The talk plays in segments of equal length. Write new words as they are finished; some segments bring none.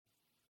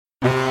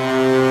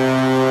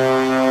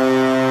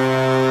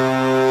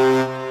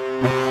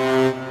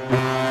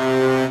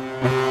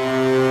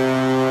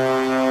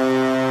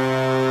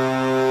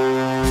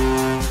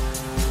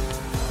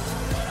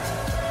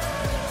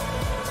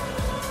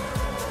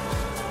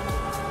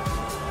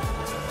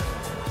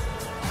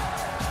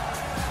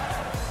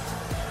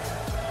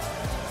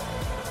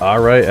All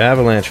right,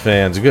 Avalanche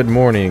fans, good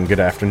morning, good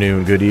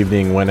afternoon, good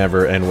evening,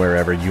 whenever and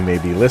wherever you may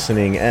be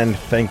listening, and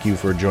thank you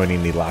for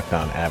joining the Locked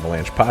On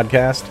Avalanche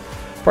podcast,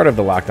 part of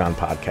the Locked On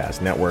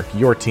Podcast Network,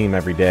 your team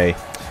every day.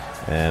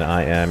 And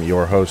I am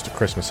your host,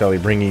 Chris Maselli,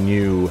 bringing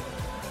you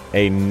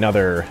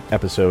another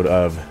episode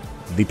of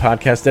the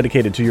podcast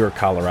dedicated to your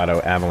Colorado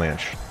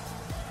Avalanche.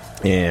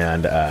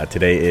 And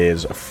today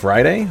is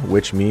Friday,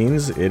 which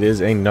means it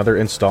is another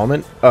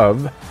installment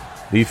of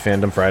the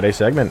Fandom Friday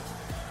segment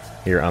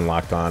here on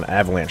Locked On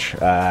Avalanche.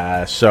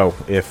 So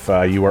if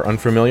you are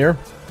unfamiliar,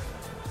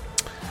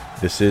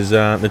 this is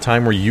the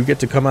time where you get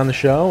to come on the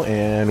show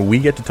and we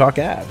get to talk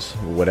Avs.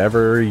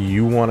 Whatever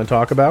you want to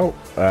talk about,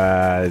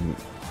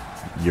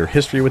 your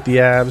history with the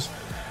Avs,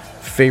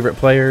 favorite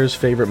players,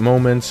 favorite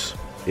moments,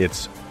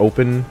 it's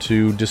open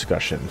to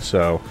discussion.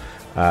 So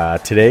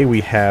today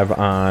we have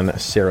on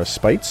Sarah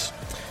Spites,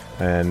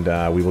 and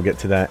we will get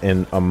to that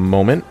in a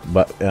moment,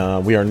 but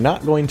we are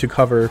not going to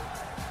cover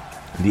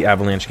the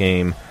Avalanche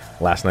game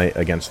last night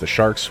against the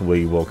Sharks.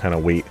 We will kind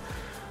of wait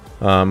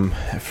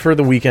for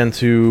the weekend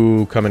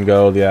to come and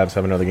go. The Avs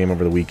have another game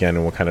over the weekend,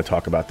 and we'll kind of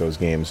talk about those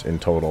games in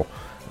total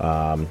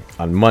on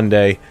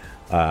Monday.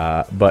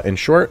 But in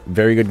short,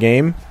 very good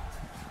game.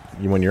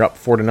 When you're up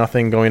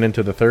 4-0 going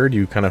into the third,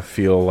 you kind of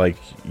feel like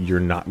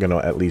you're not going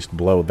to at least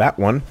blow that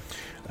one,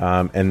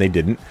 and they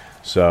didn't.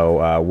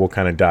 So we'll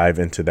kind of dive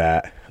into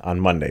that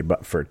on Monday.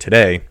 But for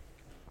today,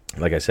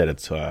 like I said,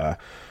 it's all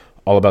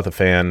about the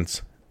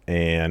fans.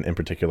 And in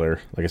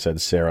particular, like I said,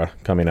 Sarah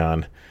coming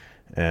on,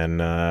 and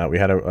we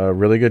had a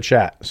really good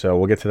chat. So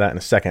we'll get to that in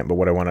a second. But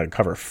what I want to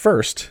cover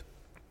first,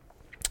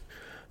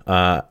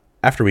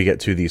 after we get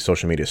to the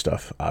social media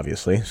stuff,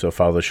 obviously. So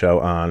follow the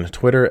show on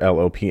Twitter,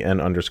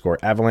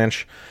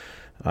 LOPN_Avalanche.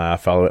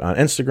 Follow it on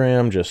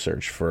Instagram. Just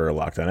search for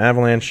Locked On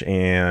Avalanche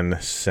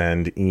and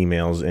send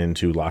emails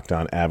into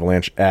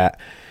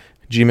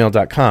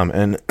lockedonavalanche@gmail.com.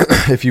 And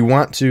if you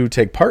want to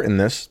take part in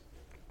this,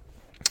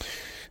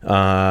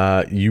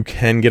 you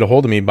can get a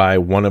hold of me by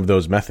one of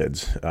those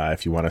methods.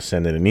 If you want to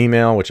send in an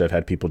email, which I've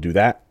had people do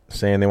that,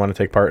 saying they want to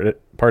take part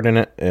in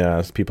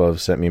it. People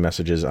have sent me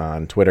messages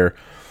on Twitter.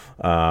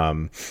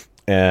 And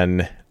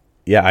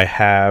yeah, I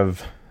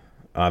have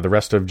the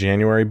rest of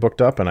January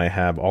booked up, and I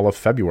have all of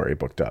February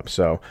booked up.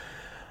 So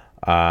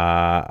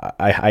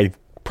I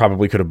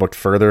probably could have booked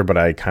further, but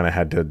I kind of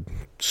had to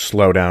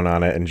slow down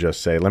on it and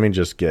just say, let me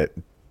just get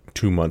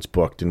 2 months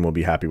booked, and we'll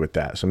be happy with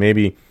that. So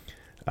maybe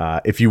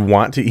if you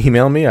want to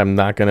email me, I'm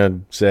not going to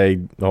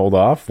say hold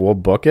off. We'll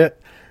book it.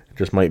 It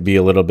just might be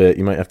a little bit,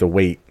 you might have to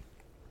wait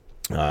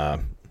about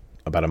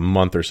a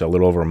month or so, a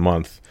little over a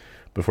month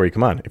before you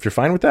come on. If you're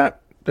fine with that,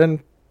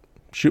 then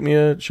shoot me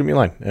a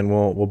line and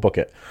we'll book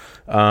it.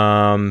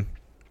 So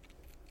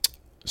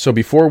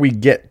before we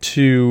get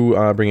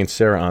to bringing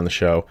Sarah on the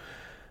show,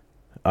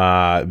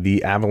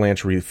 the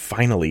Avalanche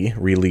finally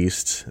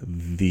released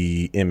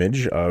the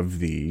image of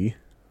the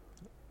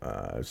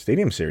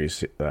Stadium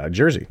Series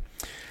jersey.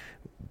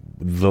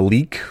 The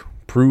leak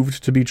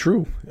proved to be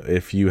true.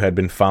 If you had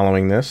been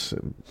following this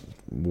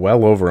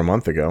well over a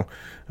month ago,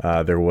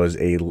 there was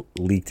a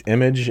leaked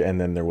image, and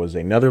then there was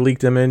another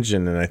leaked image,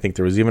 and then I think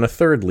there was even a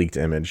third leaked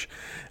image.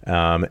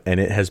 And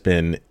it has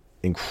been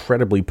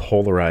incredibly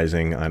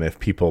polarizing on if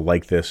people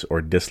like this or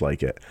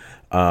dislike it.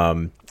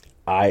 I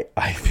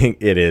think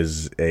it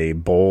is a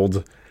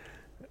bold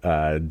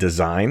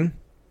design.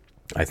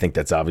 I think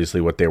that's obviously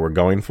what they were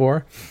going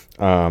for.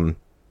 In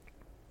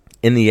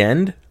the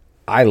end,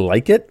 I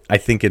like it. I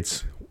think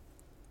it's,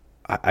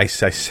 I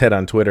said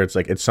on Twitter,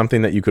 it's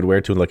something that you could wear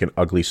to like an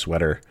ugly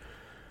sweater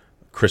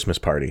Christmas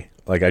party.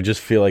 Like, I just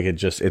feel like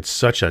it's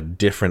such a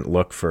different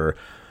look for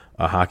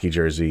a hockey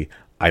jersey.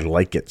 I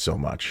like it so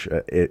much.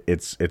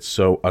 It's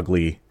so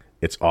ugly.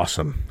 It's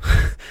awesome.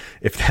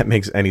 If that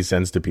makes any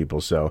sense to people.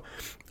 So,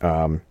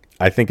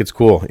 I think it's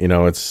cool. You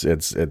know, it's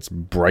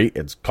bright,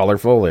 it's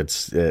colorful,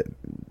 it's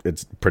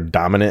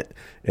predominant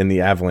in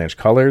the Avalanche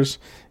colors.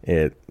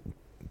 It's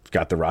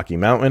got the Rocky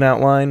Mountain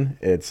outline.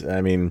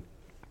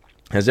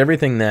 Has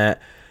everything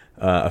that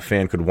a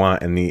fan could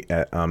want. And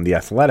the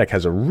Athletic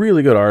has a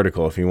really good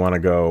article if you want to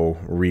go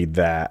read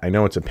that. I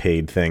know it's a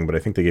paid thing, but I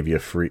think they give you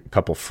a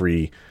couple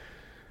free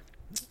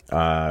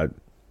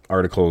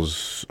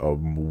articles a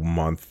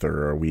month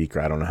or a week,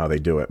 or I don't know how they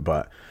do it,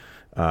 but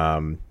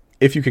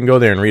if you can go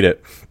there and read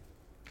it,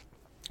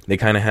 they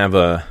kind of have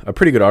a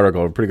pretty good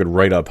article, a pretty good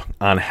write-up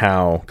on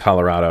how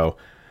Colorado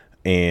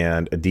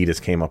and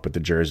Adidas came up with the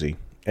jersey.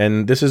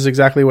 And this is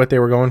exactly what they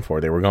were going for.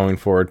 They were going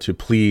for to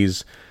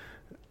please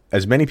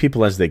as many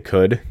people as they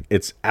could.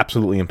 It's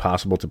absolutely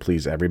impossible to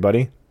please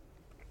everybody.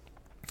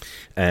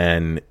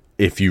 And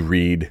if you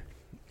read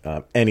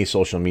any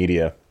social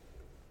media,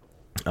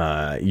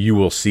 you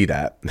will see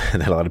that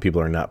a lot of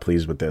people are not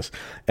pleased with this.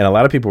 And a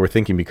lot of people were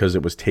thinking, because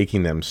it was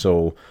taking them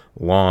so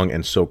long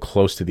and so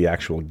close to the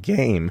actual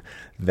game,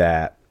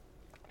 that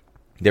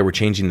they were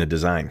changing the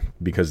design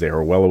because they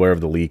were well aware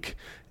of the leak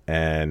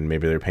and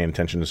maybe they're paying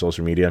attention to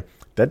social media.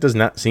 That does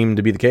not seem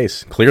to be the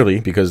case, clearly,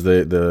 because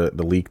the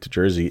leaked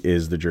jersey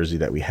is the jersey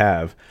that we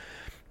have.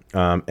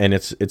 And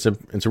it's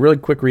a really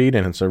quick read,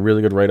 and it's a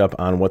really good write up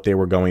on what they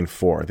were going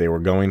for. They were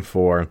going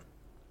for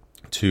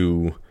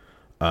to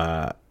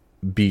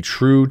be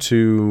true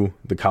to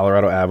the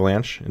Colorado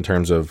Avalanche in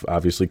terms of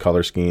obviously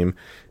color scheme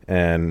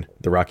and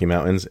the Rocky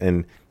Mountains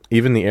and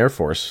even the Air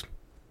Force,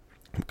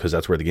 because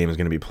that's where the game is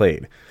going to be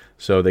played.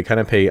 So they kind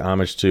of pay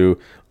homage to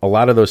a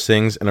lot of those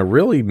things in a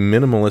really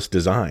minimalist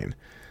design.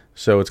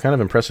 So it's kind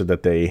of impressive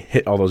that they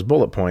hit all those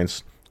bullet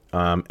points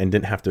and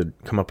didn't have to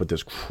come up with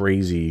this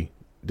crazy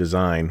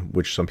design,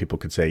 which some people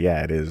could say,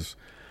 yeah, it is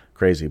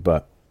crazy,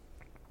 but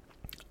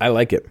I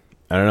like it.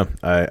 I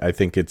don't know. I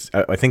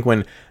think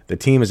when the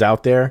team is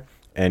out there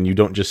and you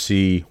don't just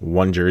see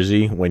one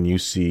jersey, when you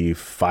see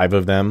 5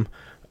 of them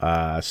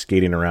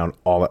skating around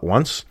all at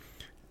once,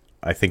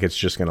 I think it's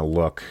just going to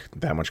look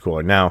that much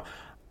cooler. Now,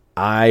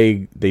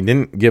 they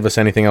didn't give us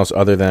anything else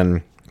other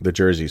than the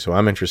jersey, so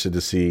I'm interested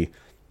to see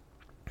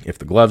if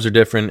the gloves are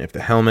different, if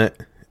the helmet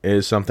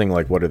is something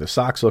like, what do the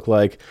socks look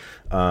like?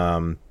 I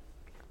want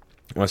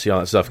to see all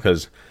that stuff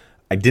because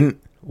I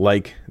didn't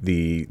like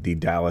the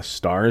Dallas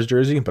Stars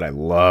jersey, but I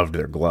loved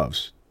their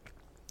gloves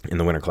in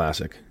the Winter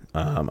Classic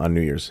on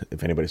New Year's.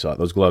 If anybody saw it,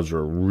 those gloves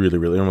were really,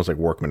 really almost like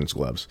workman's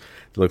gloves.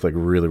 They looked like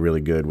really,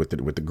 really good with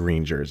the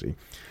green jersey.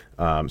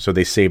 So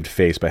they saved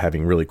face by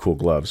having really cool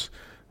gloves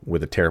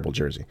with a terrible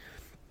jersey.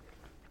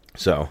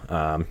 So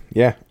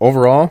yeah,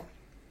 overall,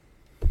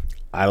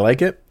 I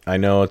like it. I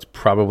know it's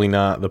probably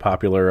not the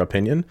popular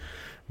opinion,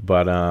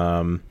 but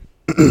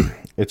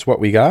it's what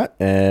we got,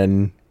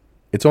 and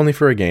it's only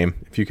for a game.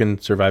 If you can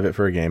survive it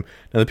for a game.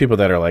 Now, the people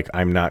that are like,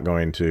 I'm not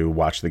going to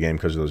watch the game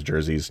because of those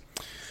jerseys,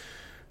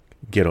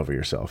 get over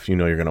yourself. You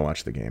know you're going to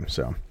watch the game.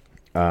 So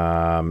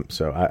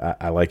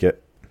I like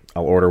it.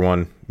 I'll order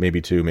one, maybe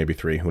 2, maybe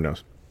 3. Who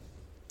knows?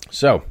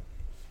 So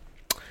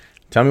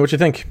tell me what you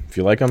think. If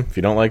you like them, if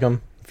you don't like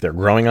them, if they're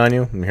growing on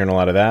you. I'm hearing a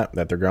lot of that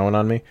they're growing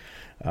on me.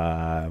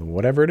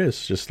 Whatever it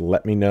is, just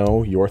let me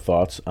know your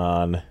thoughts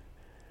on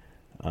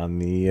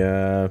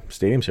the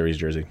Stadium Series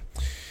jersey.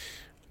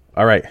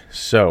 All right,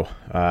 so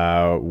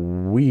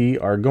we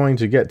are going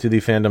to get to the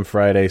Fandom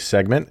Friday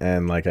segment,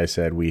 and like I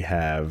said, we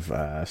have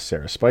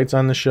Sarah Spites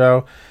on the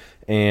show,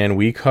 and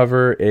we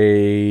cover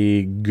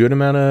a good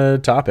amount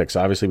of topics.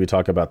 Obviously, we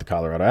talk about the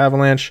Colorado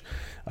Avalanche.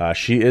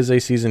 She is a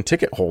season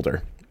ticket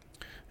holder,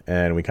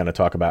 and we kind of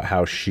talk about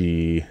how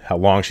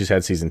long she's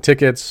had season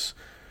tickets,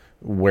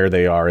 where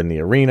they are in the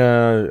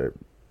arena,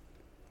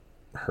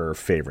 her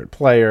favorite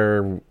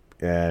player,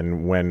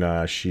 and when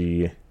I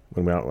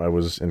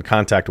was in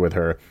contact with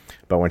her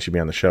about when she'd be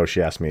on the show,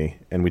 she asked me,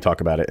 and we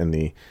talk about it in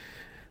the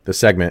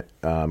segment.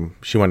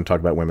 She wanted to talk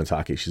about women's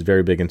hockey. She's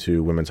very big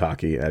into women's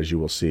hockey, as you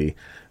will see,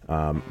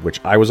 which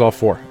I was all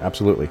for.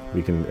 Absolutely,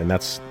 we can, and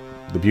that's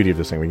the beauty of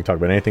this thing. We can talk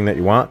about anything that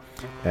you want,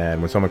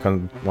 and when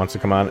someone wants to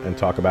come on and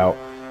talk about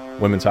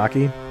women's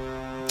hockey,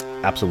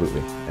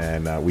 absolutely,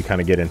 and we kind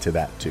of get into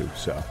that too.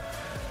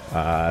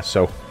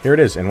 So here it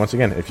is. And once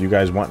again, if you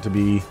guys want to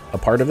be a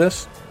part of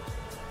this,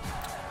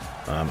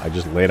 I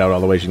just laid out all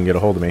the ways you can get a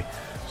hold of me.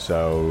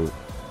 So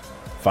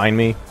find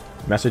me,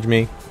 message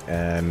me,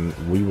 and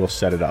we will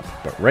set it up.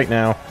 But right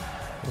now,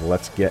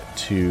 let's get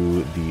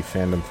to the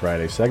Fandom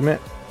Friday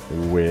segment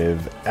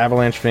with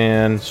Avalanche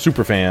fan,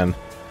 super fan,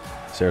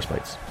 Sarah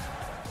Spites.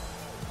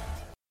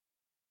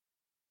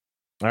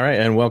 All right,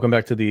 and welcome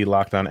back to the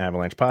Locked On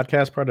Avalanche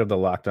podcast, part of the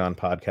Locked On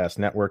Podcast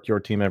Network, your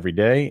team every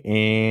day.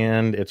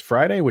 And it's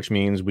Friday, which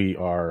means we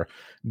are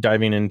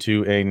diving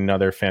into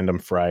another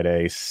Fandom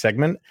Friday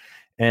segment.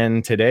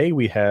 And today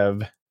we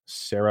have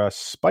Sarah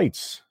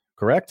Spites,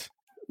 correct?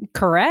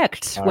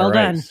 Correct. Well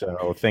done.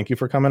 So thank you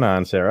for coming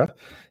on, Sarah.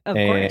 Of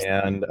course.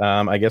 And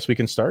I guess we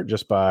can start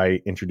just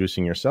by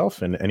introducing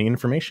yourself and any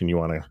information you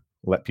want to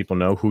let people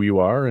know who you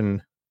are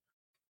and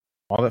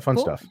all that fun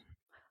stuff.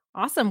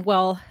 Awesome.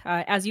 Well,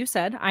 as you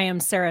said, I am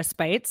Sarah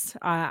Spites.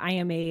 I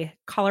am a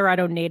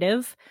Colorado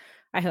native.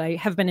 I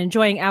have been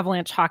enjoying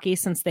Avalanche hockey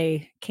since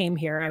they came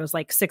here. I was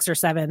like 6 or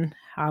 7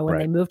 when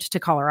they moved to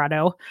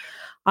Colorado.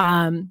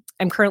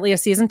 I'm currently a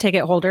season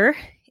ticket holder,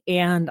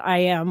 and I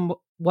am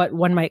what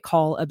one might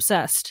call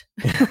obsessed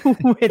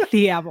with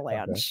the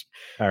Avalanche.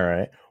 Okay. All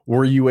right.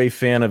 Were you a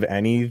fan of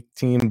any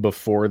team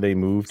before they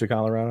moved to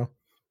Colorado?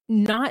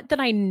 Not that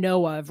I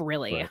know of,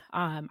 really.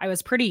 Right. I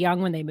was pretty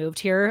young when they moved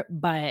here,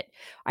 but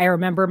I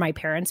remember my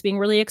parents being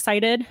really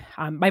excited.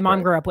 My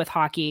mom grew up with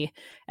hockey,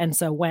 and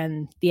so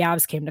when the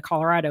Avs came to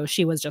Colorado,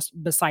 she was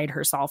just beside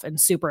herself and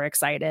super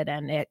excited,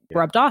 and it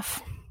rubbed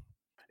off.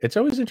 It's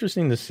always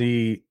interesting to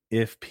see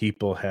if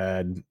people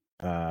had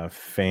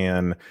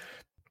fan,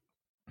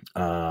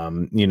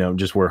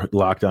 just were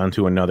locked on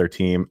to another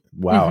team.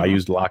 Wow, I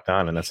used locked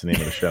on, and that's the name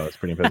of the show. It's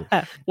pretty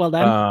impressive. Well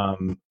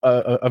done.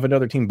 Of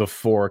another team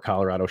before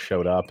Colorado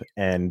showed up,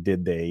 and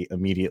did they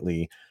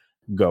immediately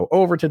go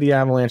over to the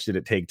Avalanche? Did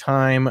it take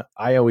time?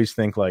 I always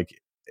think like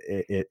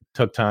it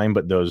took time,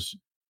 but those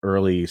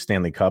early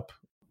Stanley Cup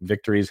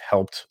victories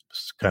helped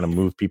kind of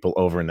move people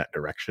over in that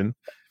direction.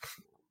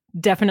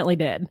 Definitely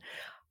did.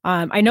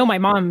 I know my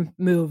mom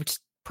moved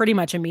pretty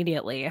much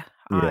immediately.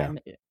 Yeah.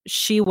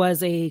 She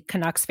was a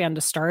Canucks fan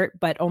to start,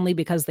 but only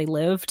because they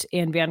lived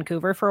in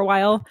Vancouver for a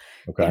while.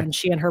 Okay. And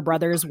she and her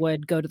brothers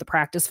would go to the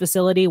practice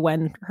facility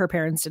when her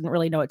parents didn't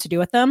really know what to do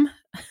with them.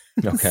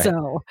 Okay. So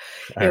All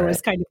it right. was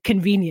kind of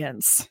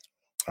convenience.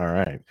 All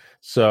right.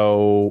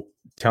 So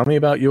tell me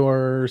about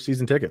your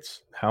season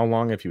tickets. How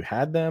long have you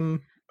had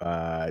them?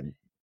 I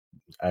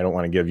don't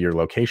want to give your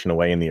location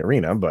away in the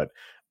arena, but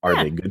are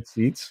Yeah. they good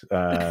seats?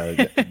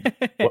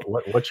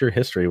 What's your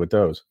history with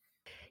those?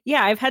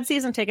 Yeah, I've had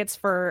season tickets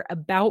for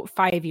about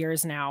 5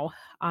 years now.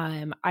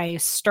 I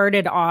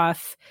started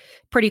off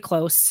pretty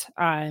close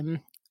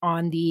on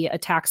the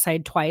attack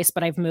side twice,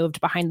 but I've moved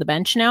behind the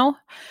bench now.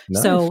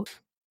 Nice. So,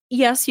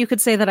 yes, you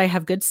could say that I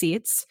have good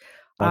seats.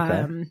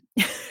 Okay.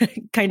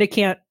 Kind of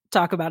can't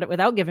talk about it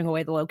without giving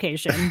away the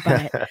location,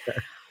 but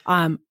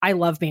I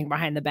love being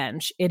behind the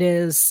bench. It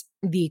is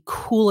the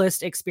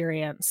coolest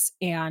experience,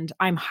 and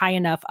I'm high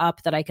enough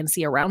up that I can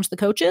see around the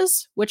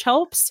coaches, which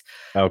helps.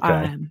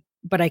 Okay.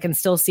 But I can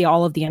still see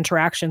all of the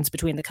interactions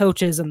between the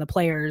coaches and the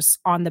players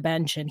on the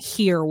bench and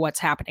hear what's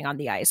happening on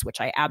the ice,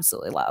 which I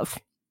absolutely love.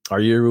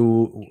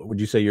 Would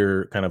you say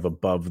you're kind of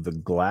above the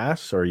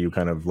glass, or are you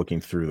kind of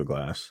looking through the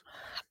glass?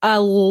 A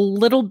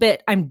little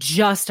bit. I'm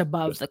just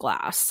above the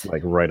glass.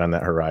 Like right on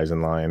that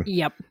horizon line?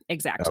 Yep,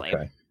 exactly.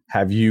 Okay.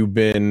 Have you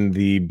been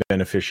the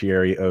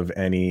beneficiary of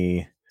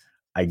any,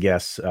 I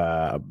guess,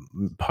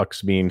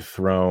 pucks being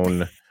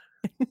thrown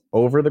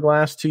over the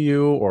glass to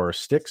you, or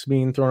sticks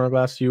being thrown on the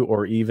glass to you,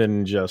 or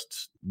even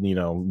just,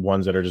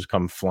 ones that are just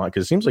come flying?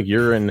 Because it seems like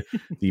you're in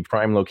the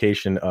prime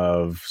location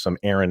of some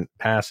errant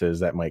passes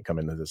that might come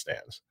into the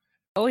stands.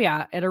 Oh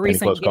yeah, at a Any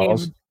recent close game.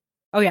 calls?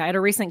 Oh yeah, at a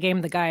recent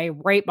game, the guy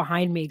right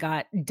behind me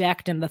got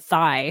decked in the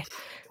thigh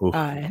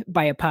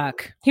by a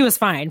puck. He was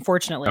fine,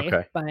 fortunately,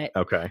 Okay. but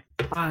Okay.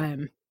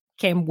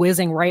 Came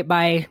whizzing right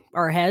by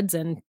our heads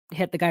and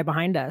hit the guy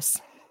behind us.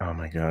 Oh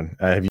my God.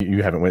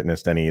 You haven't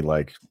witnessed any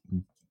like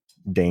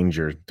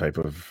danger type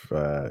of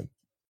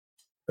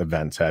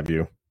events, have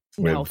you?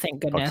 No,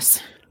 thank goodness.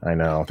 Pucks? I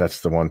know,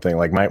 that's the one thing.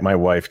 Like my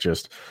wife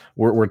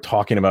we're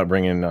talking about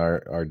bringing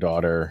our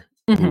daughter,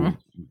 who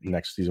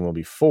next season will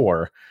be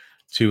 4,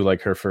 to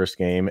like her first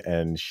game,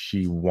 and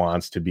she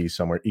wants to be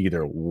somewhere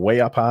either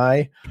way up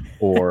high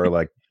or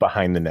like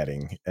behind the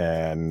netting.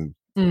 And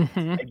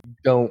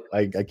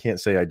I can't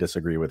say I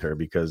disagree with her,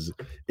 because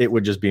it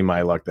would just be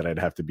my luck that I'd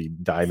have to be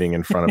diving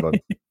in front of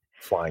a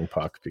flying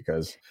puck,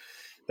 because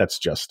that's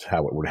just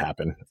how it would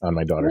happen on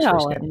my daughter's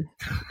first game.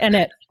 And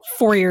at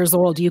 4 years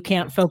old, you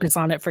can't focus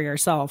on it for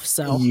yourself.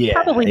 So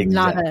probably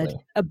not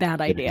a bad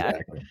idea.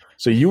 Exactly.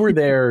 So you were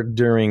there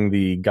during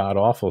the god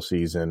awful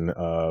season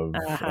of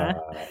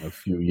a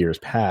few years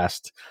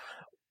past.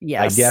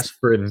 Yes. I guess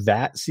for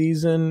that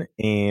season,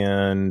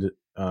 and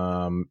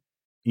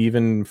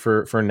even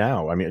for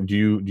now. I mean,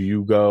 do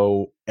you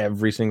go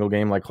every single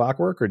game like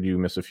clockwork, or do you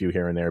miss a few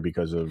here and there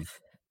because of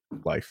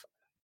life?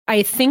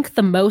 I think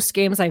the most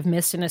games I've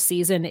missed in a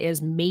season is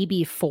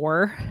maybe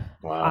 4.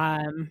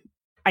 Wow.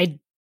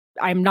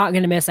 I'm not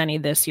going to miss any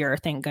this year,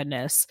 thank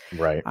goodness.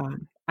 Right.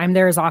 I'm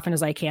there as often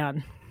as I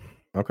can.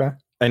 Okay.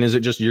 And is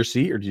it just your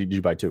seat, or did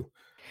you buy 2?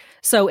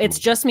 So it's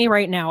just me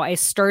right now. I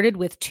started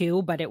with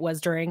 2, but it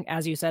was during,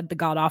 as you said, the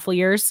god awful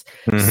years.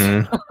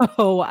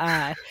 So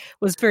it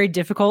was very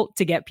difficult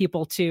to get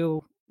people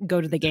to go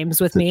to the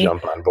games with me.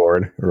 Jump on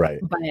board. Right.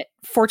 But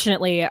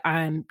fortunately,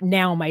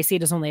 now my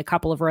seat is only a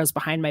couple of rows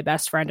behind my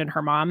best friend and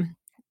her mom.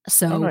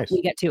 So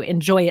we get to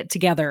enjoy it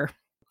together,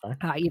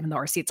 even though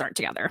our seats aren't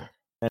together.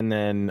 And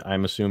then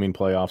I'm assuming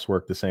playoffs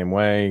work the same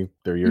way.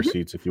 They're your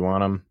seats if you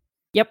want them.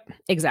 Yep,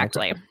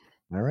 exactly. Okay.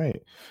 All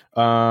right.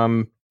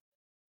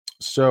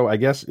 So I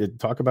guess you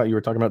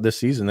were talking about this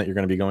season that you're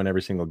going to be going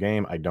every single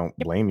game. I don't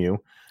blame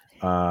you.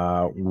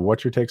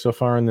 What's your take so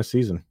far in this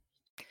season?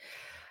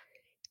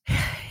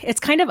 It's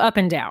kind of up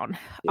and down.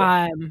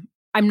 Yeah.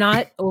 I'm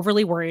not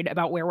overly worried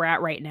about where we're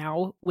at right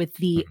now, with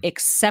the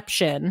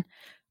exception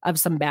of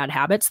some bad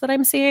habits that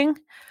I'm seeing.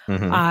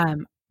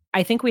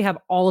 I think we have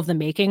all of the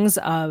makings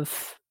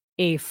of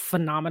a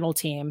phenomenal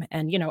team.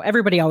 And,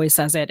 everybody always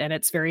says it, and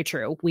it's very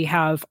true. We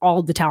have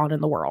all the talent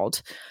in the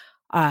world.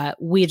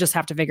 We just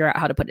have to figure out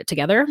how to put it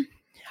together.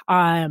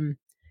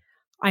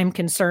 I'm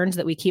concerned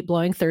that we keep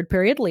blowing third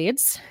period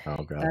leads.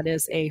 Oh, God. That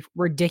is a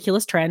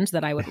ridiculous trend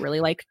that I would really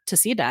like to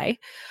see die.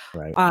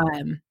 Right.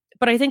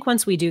 But I think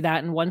once we do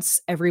that, and once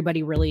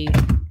everybody really,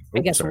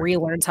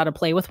 relearns how to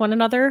play with one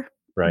another,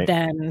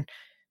 then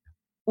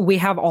we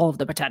have all of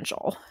the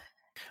potential.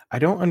 I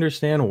don't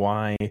understand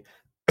why,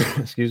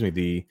 excuse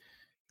me,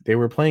 they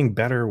were playing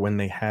better when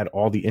they had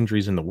all the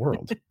injuries in the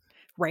world.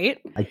 Right.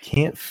 I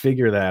can't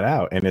figure that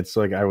out. And it's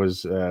like, I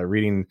was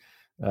reading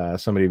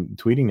somebody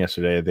tweeting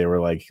yesterday. They were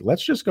like,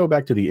 let's just go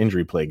back to the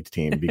injury plagued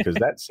team, because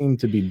that seemed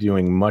to be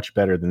doing much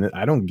better than this.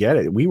 I don't get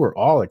it. We were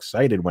all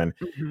excited when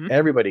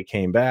everybody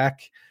came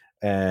back,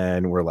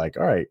 and we're like,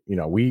 all right,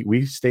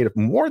 we stayed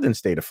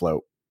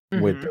afloat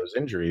with those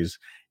injuries.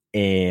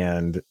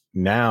 And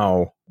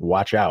now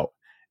watch out.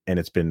 And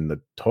it's been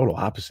the total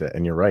opposite.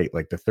 And you're right.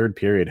 Like the third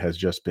period has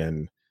just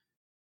been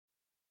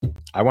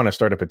I want to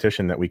start a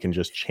petition that we can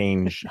just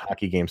change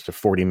hockey games to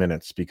 40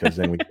 minutes because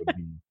then we would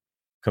be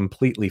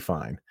completely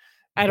fine.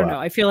 I don't know.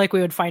 I feel like we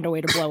would find a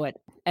way to blow it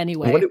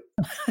anyway.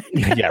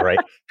 Yeah, right.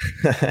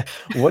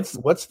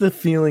 What's the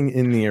feeling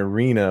in the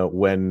arena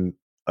when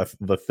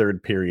the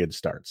third period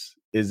starts?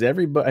 Is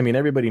everybody? I mean,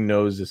 everybody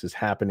knows this is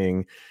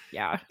happening.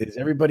 Yeah. Is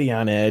everybody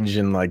on edge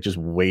and like just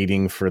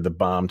waiting for the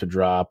bomb to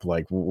drop?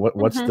 Like,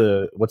 what's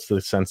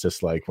the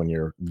census like when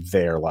you're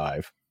there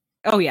live?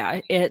 Oh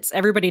yeah, it's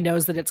everybody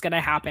knows that it's going to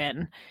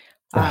happen.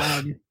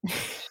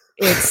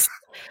 It's.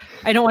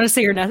 I don't want to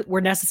say we're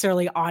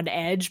necessarily on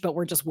edge, but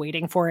we're just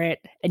waiting for it,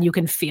 and you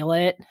can feel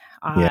it.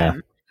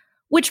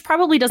 Which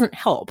probably doesn't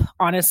help,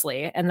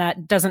 honestly. And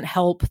that doesn't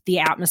help the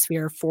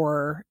atmosphere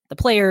for the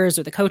players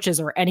or the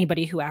coaches or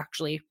anybody who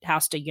actually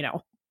has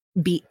to,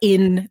 be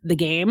in the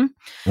game.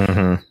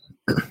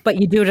 Mm-hmm. But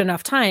you do it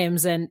enough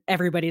times and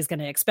everybody's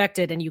going to expect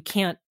it. And you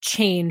can't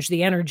change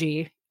the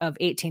energy of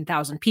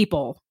 18,000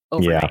 people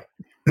overnight.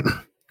 Yeah.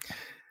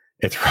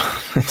 It's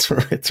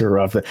rough. It's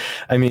rough.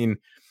 I mean,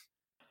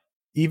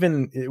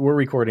 even we're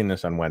recording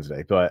this on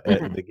Wednesday, but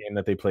the game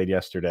that they played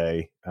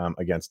yesterday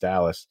against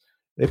Dallas,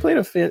 they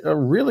played a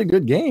really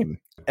good game.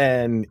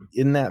 And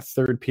in that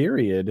third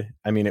period,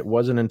 I mean, it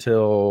wasn't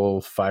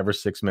until 5 or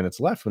 6 minutes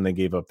left when they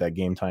gave up that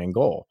game tying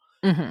goal.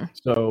 Mm-hmm.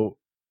 So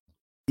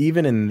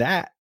even in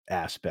that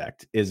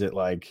aspect, is it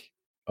like,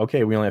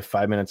 okay, we only have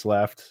 5 minutes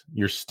left.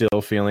 You're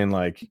still feeling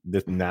like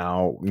this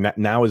now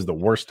is the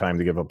worst time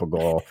to give up a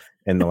goal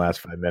in the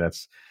last 5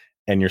 minutes.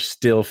 And you're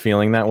still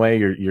feeling that way.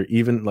 You're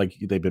even like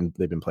they've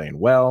been playing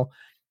well.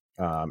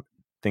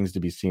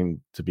 Things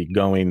seem to be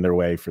going their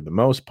way for the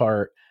most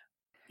part,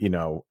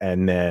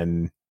 and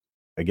then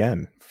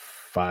again,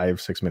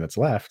 5-6 minutes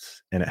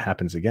left, and it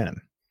happens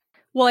again.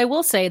 Well, I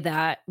will say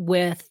that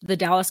with the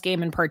Dallas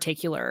game in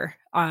particular,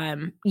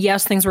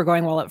 yes, things were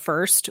going well at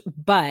first,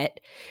 but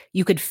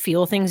you could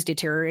feel things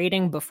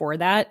deteriorating before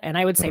that. And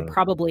I would say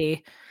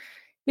probably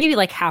maybe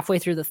like halfway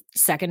through the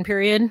second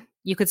period,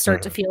 you could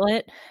start to feel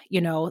it,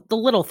 the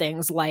little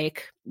things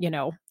like,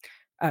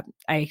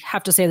 I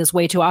have to say this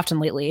way too often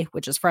lately,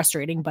 which is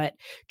frustrating, but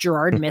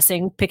Gerard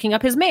picking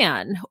up his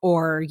man,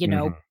 or,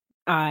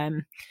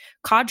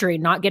 Kadri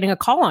not getting a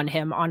call on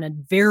him on a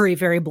very,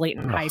 very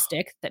blatant high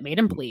stick that made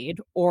him bleed,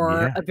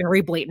 or a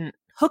very blatant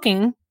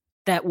hooking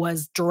that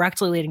was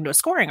directly leading to a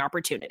scoring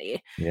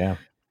opportunity. Yeah.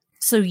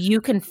 So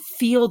you can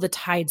feel the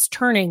tides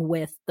turning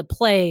with the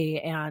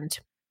play and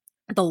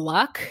the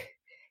luck,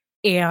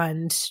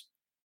 and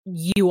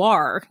you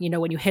are,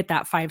 when you hit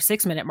that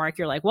 5-6 minute mark,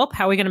 you're like, well,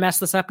 how are we going to mess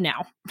this up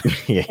now?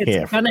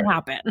 It's going to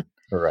happen.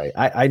 Right.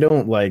 I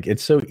don't like,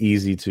 it's so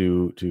easy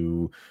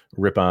to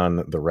rip on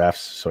the refs.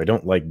 So I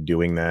don't like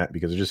doing that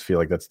because I just feel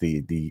like that's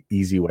the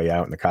easy way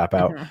out and the cop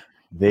out. Mm-hmm.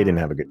 They didn't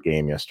have a good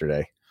game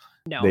yesterday.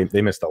 No,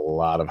 they missed a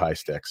lot of high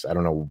sticks. I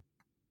don't know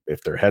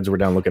if their heads were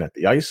down looking at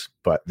the ice,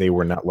 but they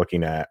were not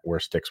looking at where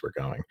sticks were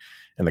going.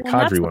 And the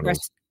Kadri one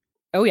was,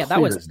 oh yeah, that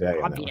was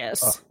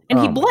obvious. And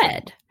he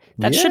bled.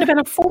 That should have been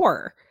a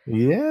 4.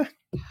 Yeah.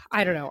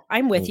 I don't know.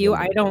 I'm with you.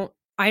 I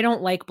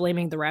don't like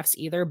blaming the refs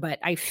either, but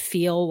I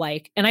feel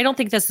like, and I don't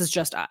think this is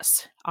just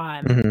us.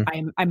 I'm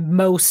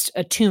most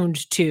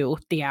attuned to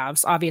the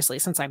Avs, obviously,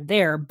 since I'm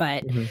there,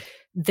 but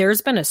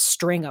there's been a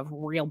string of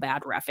real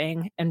bad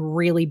reffing and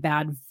really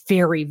bad,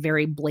 very,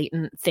 very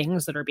blatant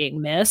things that are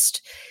being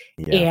missed.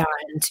 Yeah.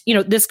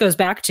 And, this goes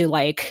back to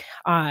like,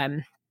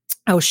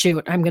 oh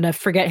shoot, I'm going to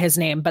forget his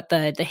name, but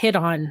the hit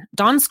on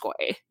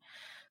Donskoy.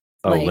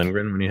 Oh,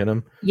 Lindgren when you hit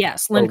him?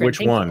 Yes, Lindgren. Which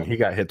one? He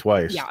got hit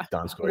twice. Yeah,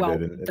 Donskoy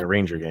did in the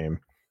Ranger game.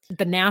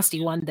 The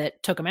nasty one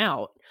that took him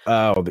out.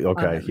 Oh,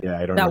 okay. Yeah,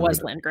 I don't know. That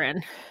was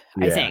Lindgren,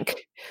 I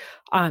think.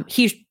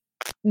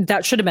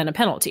 That should have been a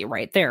penalty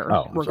right there,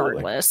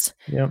 regardless.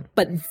 Yeah.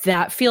 But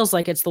that feels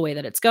like it's the way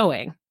that it's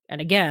going.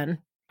 And again,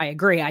 I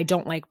agree. I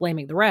don't like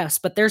blaming the refs,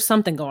 but there's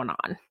something going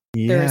on.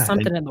 Yeah, there is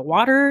something in the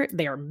water.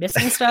 They are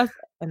missing stuff,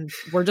 and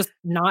we're just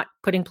not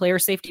putting player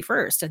safety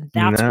first. And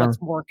that's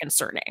what's more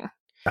concerning.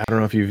 I don't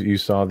know if you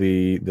saw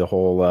the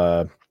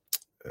whole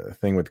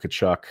thing with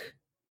Tkachuk.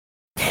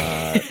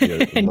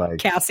 And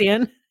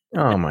Cassian.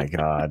 Oh my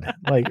God.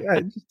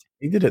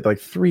 He did it like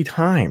 3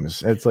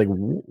 times. It's like,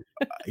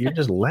 you're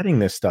just letting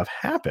this stuff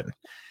happen.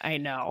 I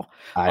know.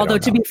 Although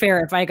to be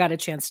fair, if I got a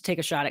chance to take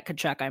a shot at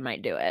Tkachuk, I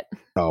might do it.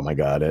 Oh my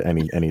God.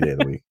 Any day of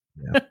the week.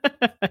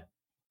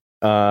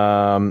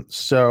 Yeah.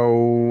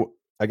 So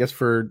I guess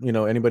for,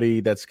 anybody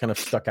that's kind of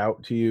stuck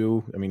out to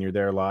you, I mean, you're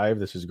there live.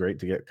 This is great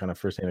to get kind of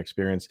firsthand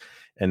experience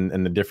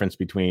and the difference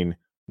between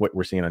what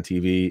we're seeing on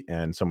TV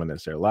and someone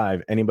that's there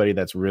live. Anybody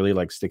that's really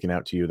like sticking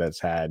out to you that's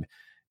had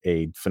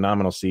a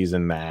phenomenal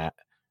season that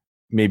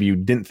maybe you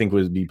didn't think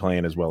would be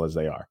playing as well as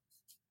they are?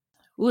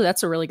 Ooh,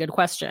 that's a really good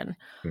question.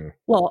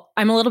 Well,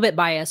 I'm a little bit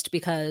biased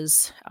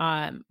because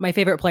my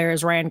favorite player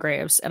is Ryan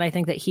Graves, and I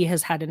think that he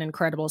has had an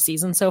incredible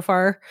season so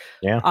far.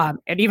 Yeah.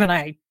 And even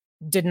I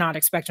did not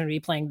expect him to be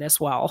playing this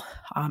well.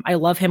 I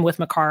love him with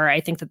Makar.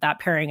 I think that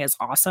pairing is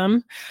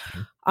awesome.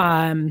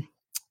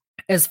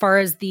 As far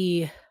as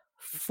the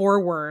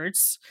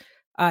forwards,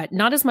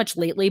 Not as much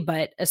lately,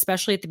 but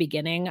especially at the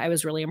beginning, I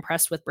was really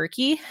impressed with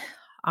Berkey.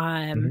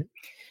 Mhm.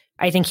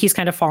 I think he's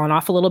kind of fallen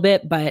off a little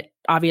bit, but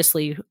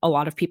obviously a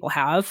lot of people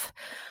have.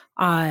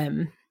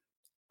 On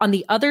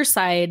the other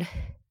side,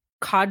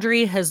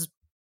 Kadri has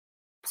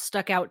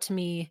stuck out to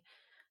me,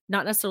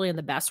 not necessarily in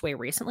the best way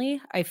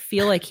recently. I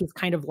feel like he's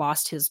kind of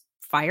lost his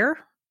fire,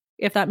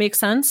 if that makes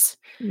sense.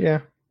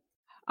 Yeah.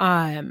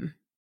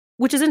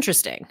 Which is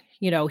interesting.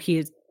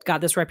 He's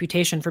got this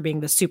reputation for being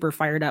the super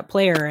fired up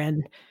player,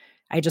 and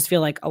I just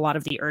feel like a lot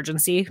of the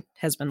urgency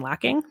has been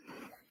lacking.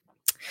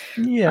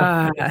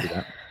 Yeah.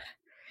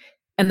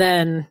 And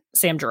then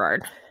Sam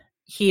Girard.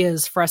 He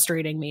is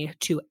frustrating me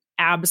to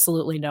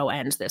absolutely no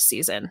end this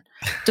season.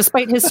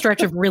 Despite his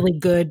stretch of really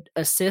good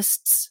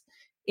assists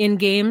in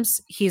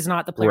games, he's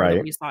not the player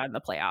that we saw in the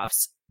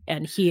playoffs.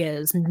 And he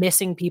is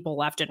missing people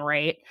left and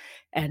right.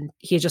 And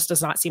he just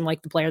does not seem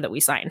like the player that we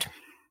signed.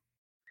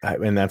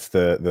 And that's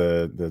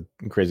the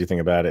crazy thing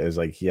about it is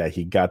like, yeah,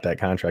 he got that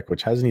contract,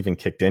 which hasn't even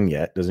kicked in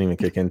yet. Doesn't even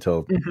kick in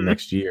until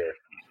next year.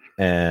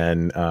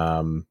 And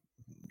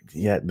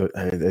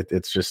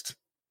it's just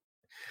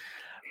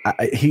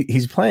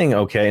he's playing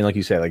okay, and like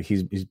you said, like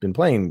he's been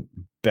playing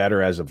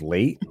better as of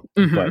late,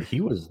 but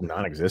he was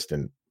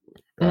non-existent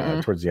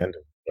towards the end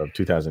of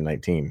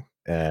 2019,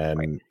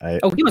 and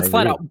he was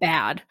flat out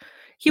bad.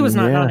 He was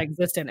not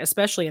non-existent,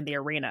 especially in the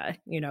arena.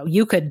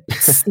 You could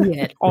see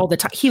it all the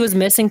time. He was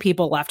missing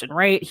people left and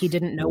right. He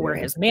didn't know where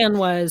his man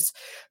was.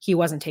 He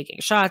wasn't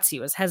taking shots. He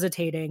was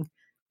hesitating.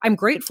 I'm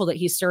grateful that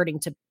he's starting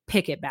to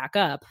pick it back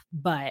up,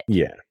 but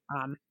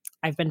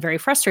I've been very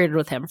frustrated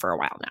with him for a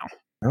while now.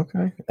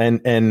 Okay.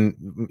 And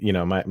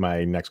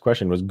my next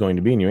question was going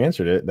to be, and you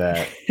answered it,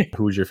 that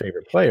who's your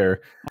favorite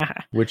player,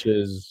 which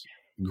is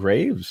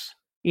Graves.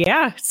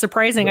 Yeah,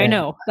 surprising. I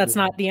know that's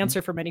not the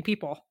answer for many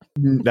people.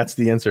 That's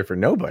the answer for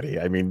nobody.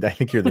 I mean, I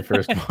think you're the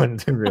first one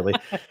to really.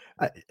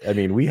 I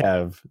mean, we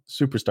have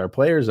superstar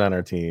players on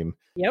our team.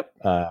 Yep.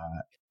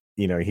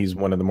 He's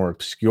one of the more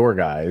obscure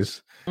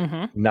guys,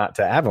 not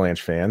to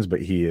Avalanche fans,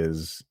 but he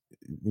is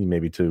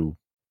maybe to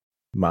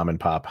mom and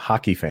pop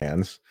hockey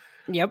fans.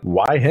 Yep.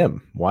 Why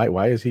him?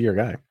 Why is he your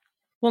guy?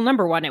 Well,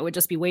 number one, it would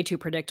just be way too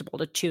predictable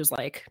to choose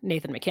like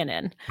Nathan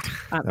MacKinnon.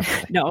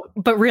 No,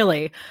 but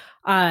really,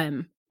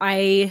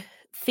 I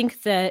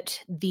think that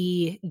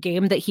the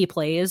game that he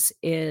plays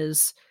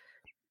is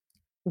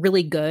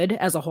really good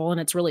as a whole,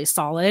 and it's really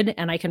solid,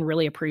 and I can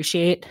really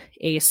appreciate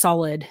a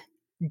solid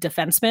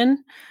defenseman.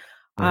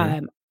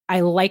 I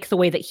like the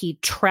way that he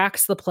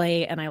tracks the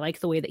play, and I like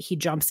the way that he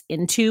jumps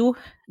into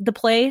the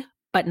play,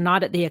 but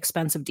not at the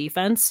expense of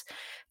defense.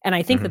 And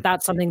I think that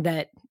that's something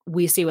that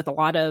we see with a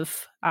lot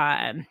of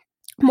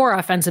more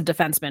offensive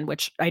defensemen,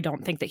 which I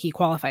don't think that he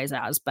qualifies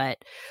as,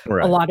 but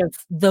a lot of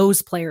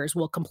those players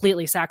will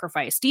completely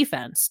sacrifice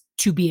defense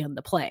to be in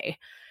the play.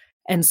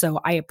 And so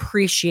I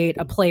appreciate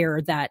a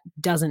player that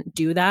doesn't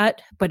do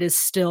that, but is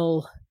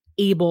still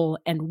able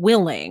and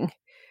willing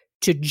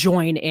to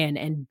join in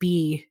and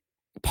be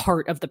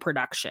part of the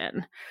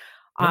production.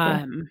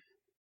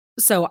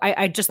 So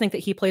I just think that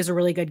he plays a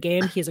really good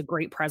game. He has a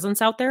great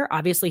presence out there.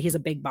 Obviously, he's a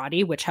big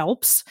body, which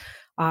helps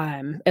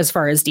as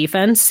far as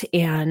defense.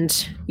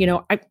 And,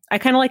 I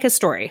kind of like his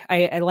story.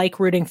 I like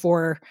rooting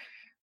for,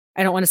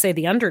 I don't want to say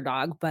the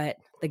underdog, but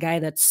the guy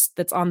that's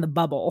on the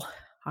bubble.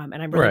 And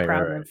I'm really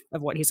proud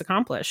of what he's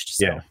accomplished.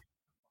 So. Yeah.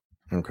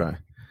 Okay.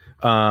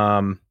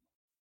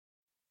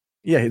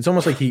 It's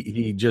almost like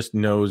he just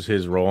knows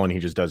his role and he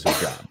just does his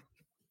job.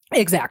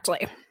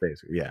 Exactly.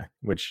 Basically, yeah.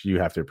 Which you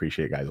have to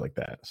appreciate guys like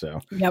that.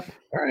 So, yep.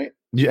 All right.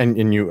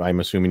 And you, I'm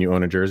assuming you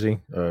own a jersey,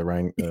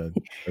 Ryan, a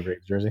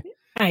great jersey.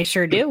 I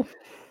sure do.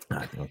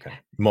 Okay.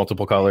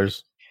 Multiple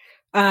colors.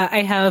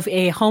 I have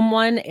a home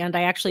one, and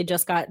I actually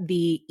just got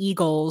the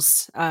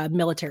Eagles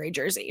military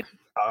jersey.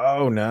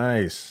 Oh,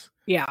 nice.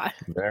 Yeah.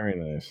 Very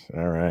nice.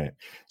 All right.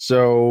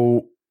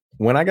 So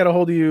when I got a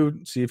hold of you,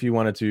 see if you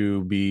wanted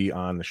to be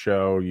on the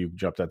show, you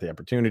jumped at the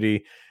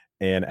opportunity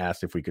and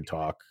asked if we could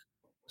talk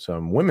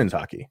some women's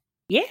hockey.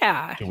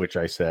 Yeah. To which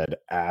I said,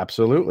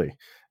 absolutely.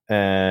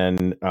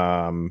 And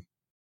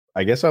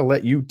I guess I'll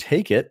let you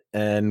take it.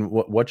 And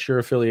what's your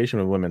affiliation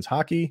with women's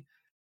hockey?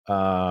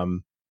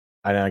 And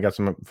I got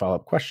some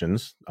follow-up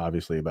questions,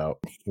 obviously, about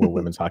where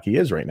women's hockey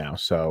is right now.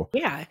 So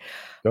yeah.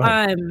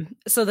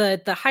 So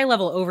the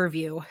high-level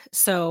overview.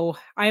 So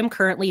I am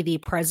currently the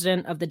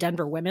president of the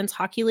Denver Women's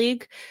Hockey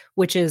League,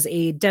 which is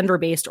a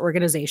Denver-based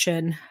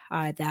organization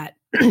that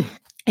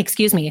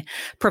excuse me,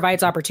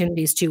 provides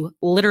opportunities to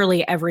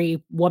literally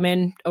every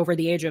woman over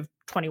the age of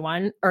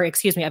 21, or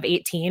excuse me, of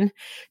 18,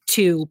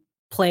 to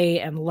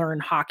play and learn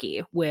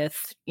hockey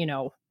with,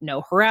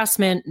 no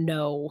harassment,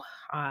 no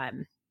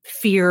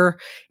fear.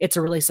 It's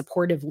a really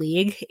supportive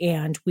league.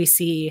 And we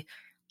see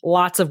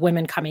lots of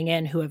women coming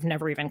in who have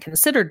never even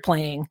considered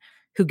playing,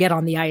 who get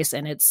on the ice,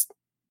 and it's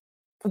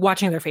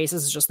watching their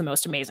faces is just the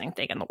most amazing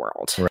thing in the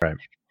world. Right.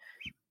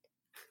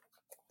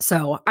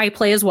 So I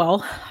play as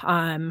well.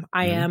 I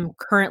am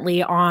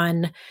currently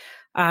on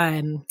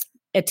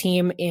a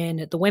team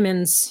in the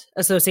Women's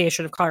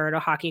Association of Colorado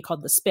Hockey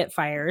called the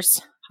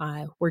Spitfires.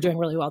 We're doing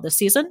really well this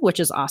season, which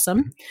is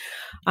awesome.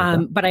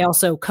 Okay. But I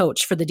also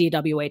coach for the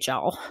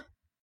DWHL,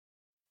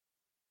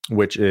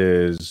 which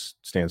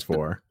stands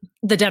for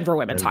the Denver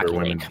Women's Hockey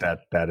Women. League.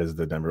 That is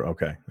the Denver.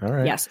 Okay. All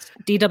right. Yes.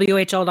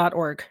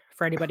 DWHL.org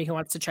for anybody who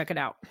wants to check it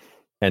out.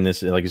 And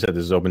this, like you said,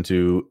 this is open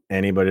to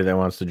anybody that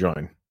wants to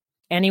join.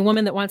 Any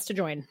woman that wants to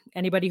join,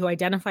 anybody who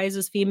identifies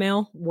as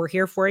female, we're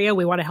here for you.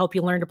 We want to help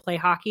you learn to play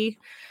hockey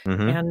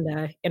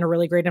and in a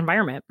really great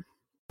environment.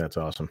 That's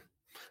awesome.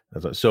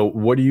 So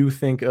what do you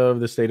think of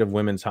the state of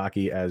women's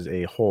hockey as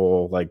a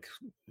whole? Like,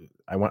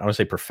 I want to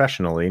say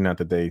professionally, not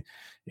that they,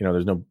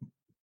 there's no,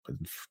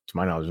 to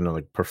my knowledge, there's no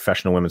like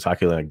professional women's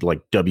hockey like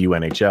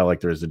WNHL, like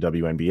there is the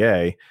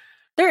WNBA.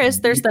 There's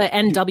the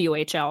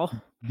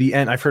NWHL.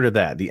 I've heard of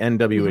that, the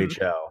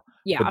NWHL.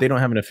 Yeah. But they don't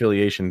have an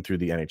affiliation through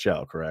the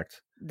NHL,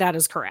 correct? That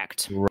is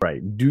correct.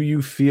 Right. Do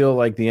you feel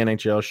like the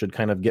NHL should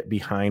kind of get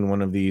behind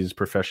one of these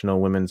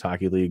professional women's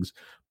hockey leagues,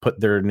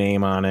 put their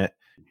name on it,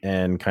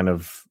 and kind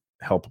of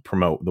help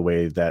promote the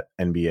way that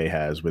NBA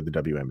has with the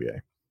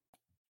WNBA?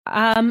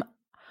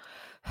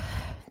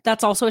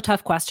 That's also a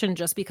tough question,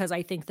 just because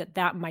I think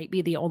that might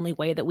be the only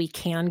way that we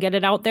can get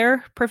it out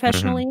there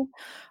professionally.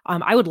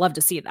 I would love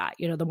to see that.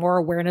 The more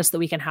awareness that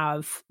we can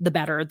have, the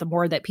better. The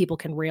more that people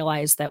can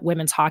realize that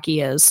women's hockey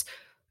is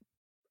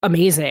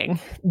amazing,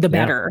 the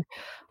better.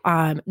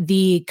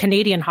 The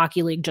Canadian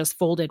Hockey League just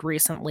folded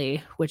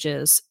recently, which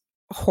is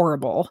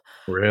horrible.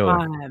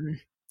 Really?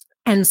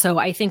 And so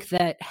I think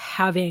that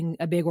having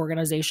a big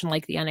organization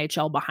like the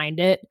NHL behind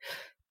it,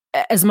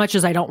 as much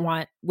as I don't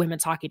want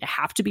women's hockey to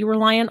have to be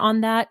reliant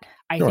on that,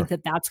 I think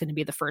that that's going to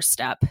be the first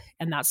step.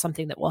 And that's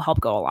something that will help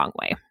go a long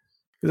way.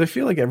 Because I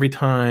feel like every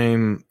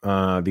time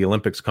the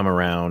Olympics come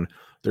around,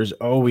 there's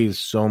always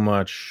so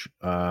much,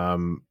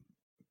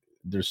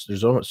 there's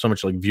so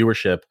much like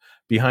viewership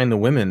behind the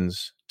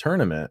women's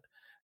tournament.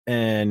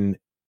 And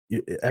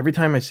every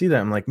time I see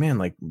that, I'm like, man,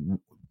 like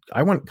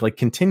I want like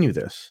continue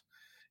this.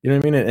 You know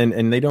what I mean?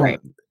 And they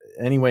don't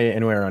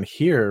anywhere on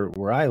here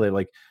where I live,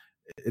 like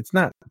it's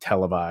not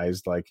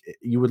televised. Like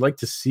you would like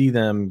to see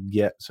them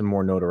get some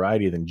more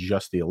notoriety than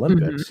just the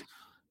Olympics,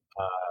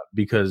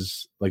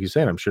 because, like you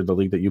said, I'm sure the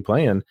league that you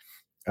play in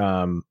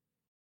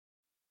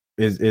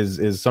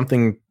is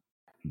something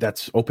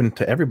that's open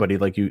to everybody,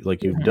 like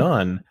you've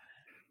done.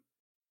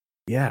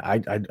 Yeah,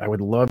 I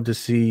would love to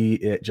see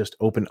it just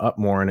open up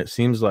more. And it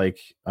seems like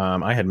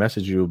I had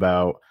messaged you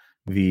about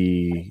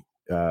the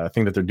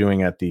thing that they're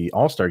doing at the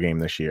All-Star game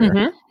this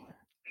year.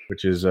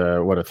 Which is a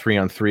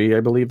 3-on-3, I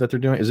believe, that they're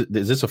doing. Is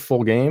this a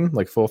full game,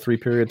 like full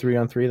 3-period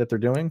 3-on-3 that they're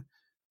doing?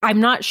 I'm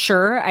not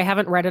sure. I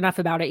haven't read enough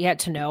about it yet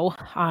to know.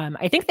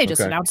 I think they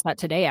just announced that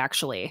today,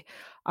 actually.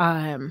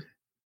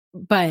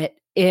 But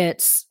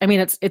it's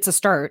a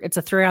start. It's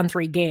a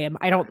 3-on-3 game.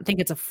 I don't think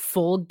it's a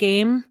full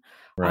game,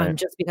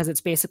 just because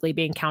it's basically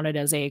being counted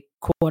as a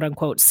quote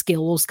unquote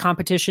skills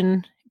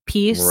competition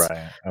piece.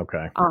 Right.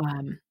 Okay.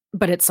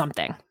 But it's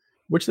something.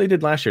 Which they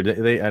did last year.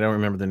 I don't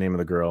remember the name of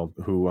the girl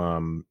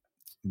who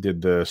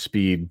did the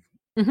speed.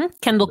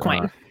 Kendall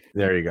Coyne.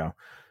 There you go.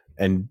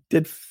 And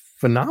did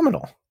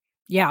phenomenal.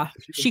 Yeah.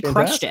 She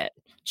crushed it.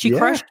 She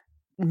crushed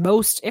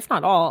most, if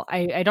not all.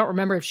 I don't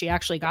remember if she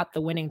actually got the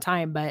winning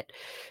time, but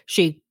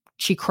she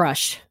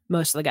crushed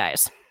most of the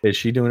guys. Is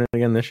she doing it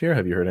again this year?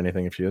 Have you heard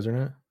anything if she is or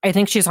not? I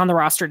think she's on the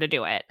roster to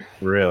do it.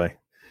 Really?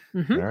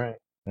 All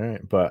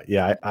right. But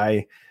yeah,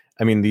 I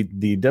mean,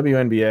 the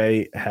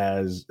WNBA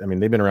has,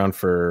 they've been around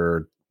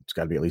for, it's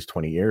got to be at least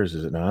 20 years,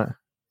 is it not?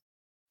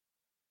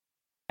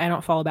 I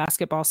don't follow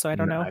basketball, so I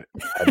don't know.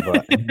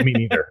 Me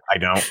neither. I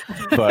don't.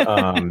 But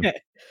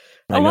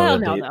a while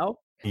now, though.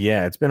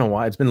 Yeah, it's been a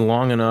while. It's been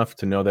long enough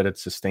to know that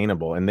it's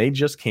sustainable. And they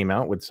just came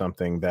out with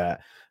something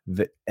that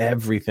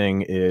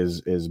everything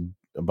is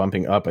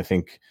bumping up. I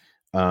think.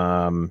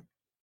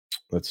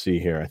 Let's see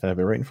here. I have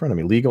it right in front of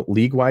me.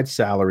 League-wide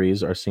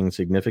salaries are seeing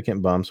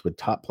significant bumps, with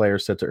top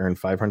players set to earn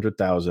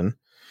 $500,000,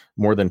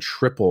 more than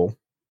triple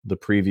the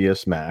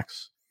previous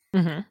max.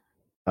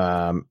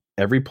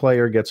 Every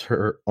player gets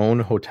her own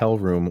hotel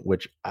room,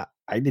 which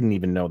I didn't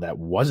even know that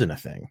wasn't a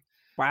thing.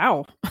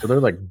 Wow. So they're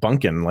like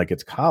bunking like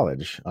it's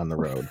college on the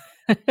road.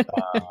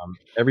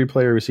 Every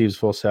player receives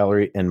full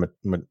salary and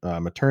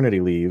maternity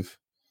leave,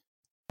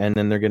 and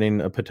then they're getting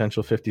a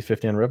potential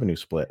 50-50 on revenue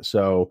split.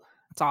 So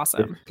it's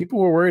awesome. If people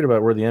were worried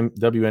about where the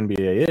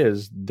WNBA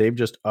is, they've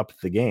just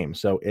upped the game.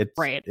 So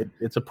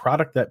it's a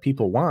product that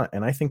people want,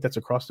 and I think that's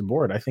across the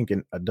board. I think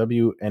in a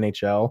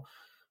WNHL,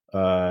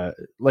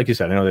 like you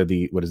said, I know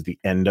that what is the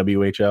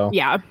NWHL?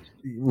 Yeah.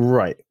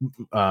 Right.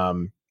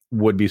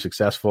 Would be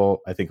successful.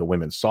 I think a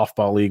women's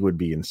softball league would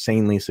be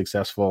insanely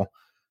successful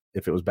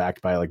if it was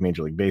backed by like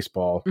Major League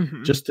Baseball,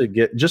 just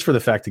for the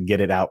fact to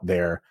get it out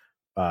there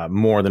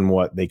more than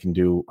what they can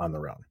do on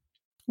their own.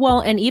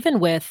 Well, and even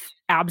with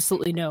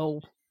absolutely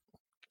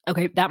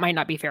that might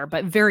not be fair,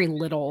 but very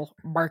little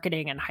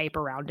marketing and hype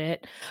around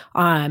it.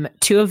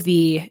 Two of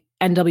the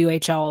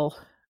NWHL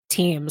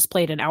teams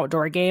played an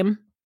outdoor game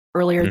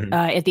earlier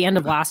at the end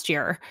of last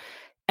year,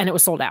 and it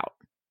was sold out.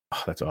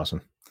 Oh, that's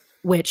awesome.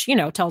 which,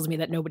 tells me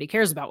that nobody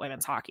cares about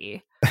women's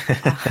hockey.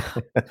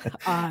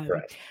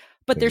 Right.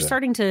 But they're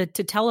starting to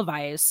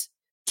televise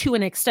to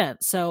an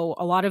extent. So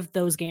a lot of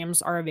those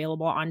games are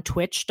available on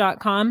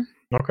twitch.com.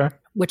 Okay.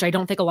 Which I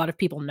don't think a lot of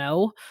people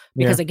know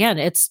because again,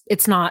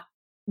 it's not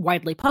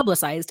widely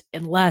publicized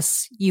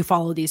unless you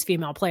follow these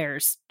female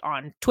players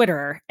on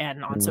Twitter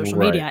and on social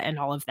media and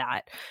all of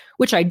that,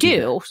 which I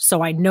do.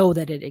 So I know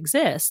that it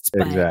exists,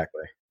 but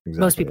exactly.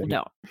 Most people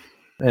don't.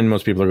 And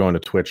most people are going to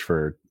Twitch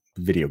for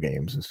video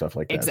games and stuff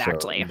like that.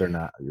 Exactly. So they're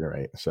not, you're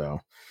right. So,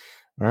 all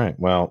right.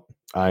 Well,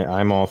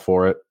 I'm all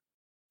for it.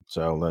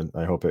 So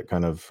I hope it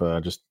kind of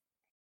just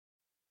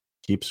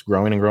keeps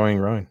growing and growing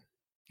and growing.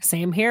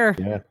 Same here.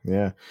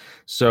 Yeah.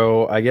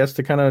 So I guess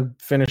to kind of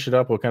finish it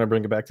up, we'll kind of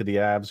bring it back to the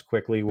Avs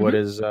quickly. What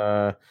is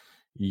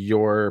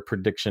your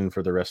prediction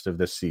for the rest of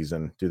this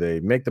season? Do they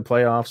make the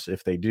playoffs?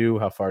 If they do,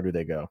 how far do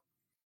they go?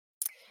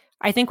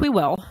 I think we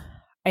will.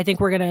 I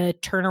think we're going to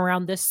turn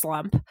around this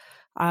slump.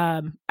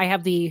 I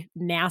have the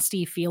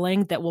nasty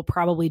feeling that we'll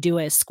probably do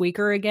a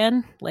squeaker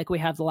again, like we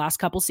have the last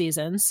couple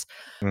seasons.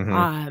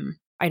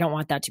 I don't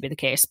want that to be the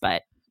case,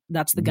 but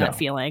that's the gut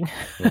feeling.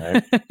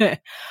 Right.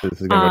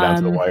 This is going to go down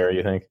to the wire,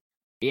 you think?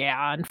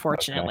 Yeah,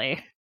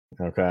 unfortunately.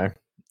 Okay.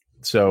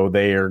 So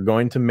they are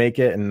going to make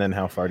it, and then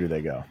how far do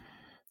they go?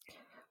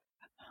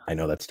 I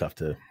know that's tough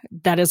to...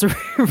 That is a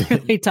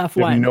really tough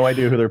one. I have no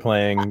idea who they're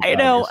playing. I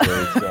know.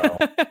 So.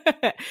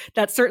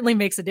 That certainly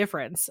makes a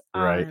difference.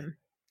 Right.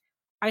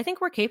 I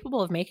think we're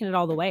capable of making it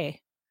all the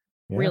way,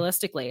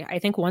 realistically. I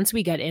think once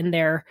we get in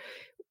there,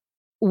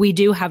 we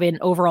do have an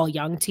overall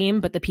young team,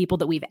 but the people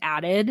that we've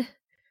added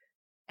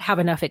have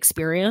enough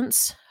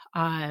experience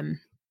that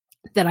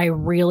I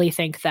really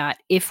think that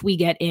if we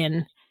get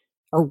in,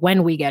 or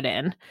when we get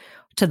in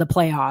to the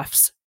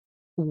playoffs,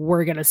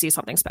 we're going to see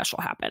something special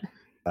happen.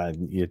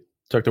 You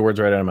took the words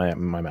right out of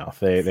my mouth.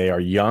 They are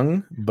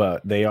young,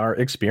 but they are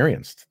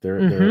experienced.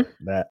 They're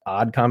that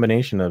odd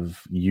combination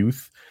of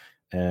youth,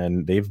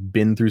 and they've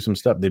been through some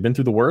stuff. They've been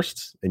through the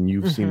worst, and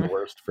you've seen the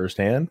worst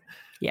firsthand.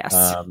 Yes.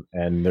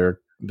 And they're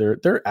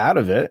out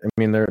of it. I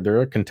mean,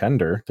 they're a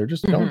contender. They're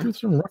just going through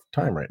some rough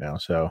time right now.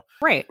 So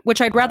right, which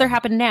I'd rather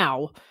happen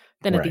now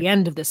than at the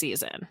end of the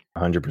season.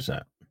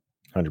 100%.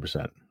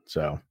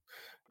 So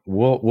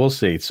we'll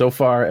see. So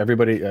far,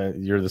 everybody,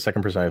 you're the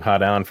second person I've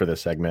had on for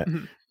this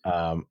segment.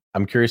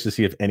 I'm curious to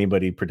see if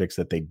anybody predicts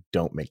that they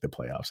don't make the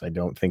playoffs. I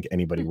don't think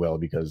anybody will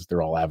because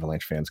they're all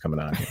Avalanche fans coming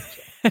on here.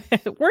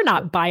 So. We're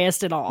not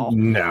biased at all.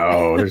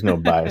 No, there's no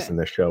bias in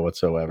this show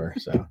whatsoever.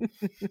 So,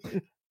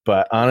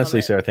 but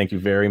honestly, Sarah, thank you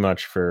very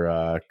much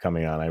for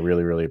coming on. I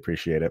really, really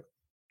appreciate it.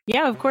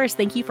 Yeah, of course.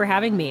 Thank you for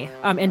having me.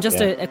 And just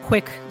a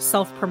quick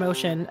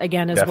self-promotion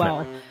again as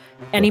well.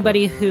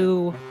 Anybody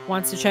who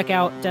wants to check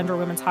out Denver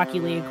Women's Hockey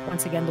League,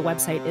 once again, the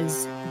website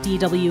is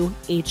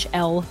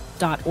dwhl.org.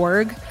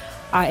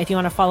 If you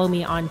want to follow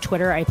me on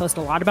Twitter, I post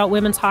a lot about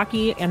women's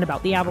hockey and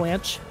about the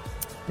Avalanche.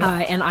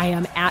 And I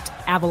am at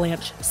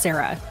Avalanche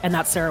Sarah, and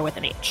that's Sarah with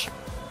an H.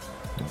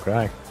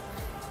 Okay.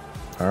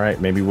 All right.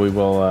 Maybe we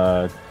will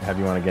have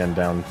you on again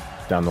down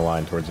the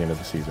line towards the end of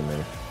the season,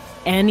 maybe.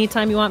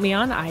 Anytime you want me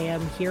on, I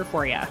am here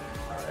for you. All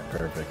right.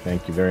 Perfect.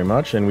 Thank you very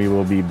much. And we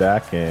will be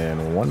back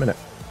in 1 minute.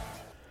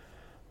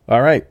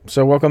 All right.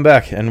 So welcome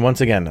back. And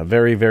once again, a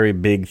very, very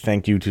big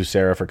thank you to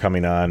Sarah for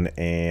coming on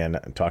and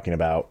talking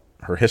about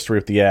her history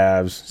with the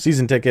Avs,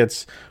 season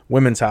tickets,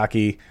 women's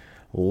hockey.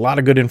 A lot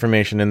of good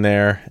information in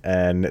there.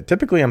 And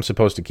typically I'm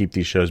supposed to keep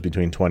these shows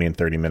between 20 and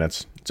 30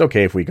 minutes. It's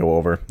okay if we go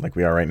over like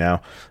we are right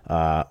now.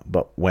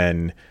 But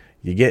when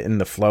you get in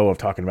the flow of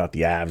talking about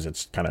the Avs,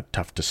 it's kind of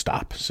tough to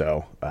stop.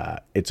 So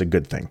it's a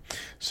good thing.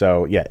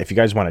 So yeah, if you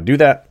guys want to do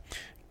that,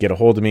 get a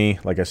hold of me,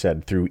 like I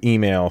said, through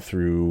email,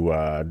 through,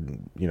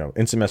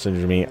 instant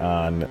message me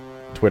on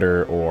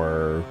Twitter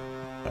or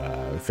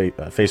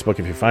Facebook,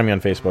 if you find me on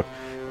Facebook,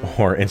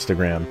 or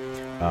Instagram,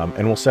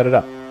 and we'll set it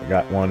up. I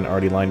got one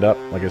already lined up,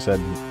 like I said,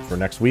 for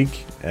next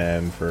week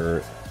and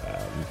for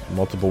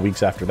multiple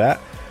weeks after that.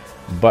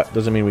 But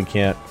doesn't mean we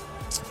can't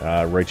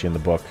write you in the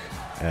book.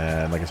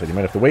 And like I said, you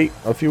might have to wait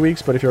a few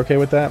weeks, but if you're okay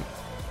with that,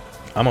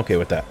 I'm okay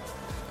with that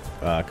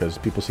because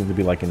people seem to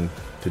be liking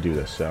to do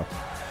this. So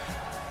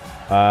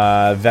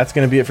that's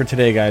going to be it for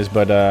today, guys.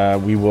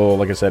 But we will,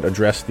 like I said,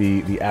 address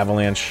the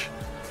Avalanche,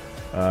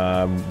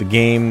 the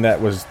game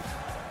that was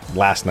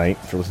last night,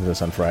 if you're listening to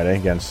this on Friday,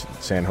 against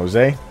San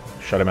Jose.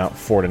 Shut him out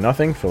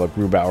 4-0. Philip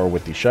Grubauer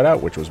with the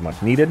shutout, which was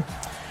much needed.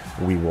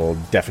 We will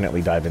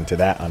definitely dive into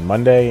that on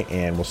Monday,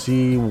 and we'll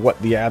see what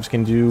the Avs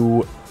can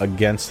do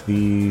against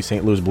the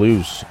St. Louis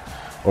Blues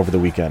over the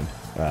weekend.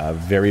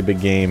 Very big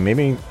game.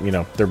 Maybe,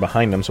 they're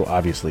behind them, so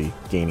obviously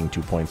gaining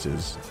 2 points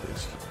is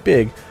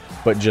big,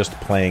 but just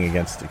playing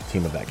against a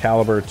team of that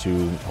caliber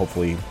to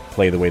hopefully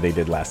play the way they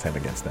did last time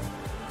against them.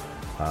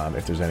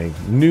 If there's any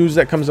news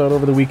that comes out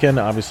over the weekend,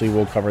 obviously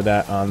we'll cover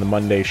that on the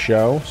Monday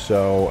show.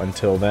 So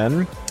until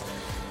then,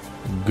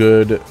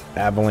 good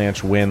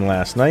Avalanche win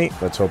last night.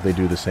 Let's hope they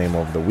do the same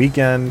over the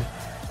weekend.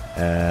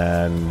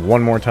 And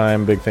one more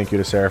time, big thank you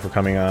to Sarah for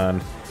coming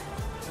on.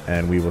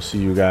 And we will see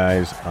you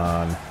guys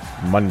on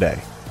Monday.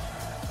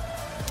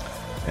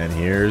 And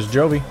here's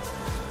Jovi.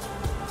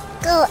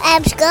 Go,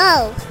 Abs,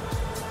 go.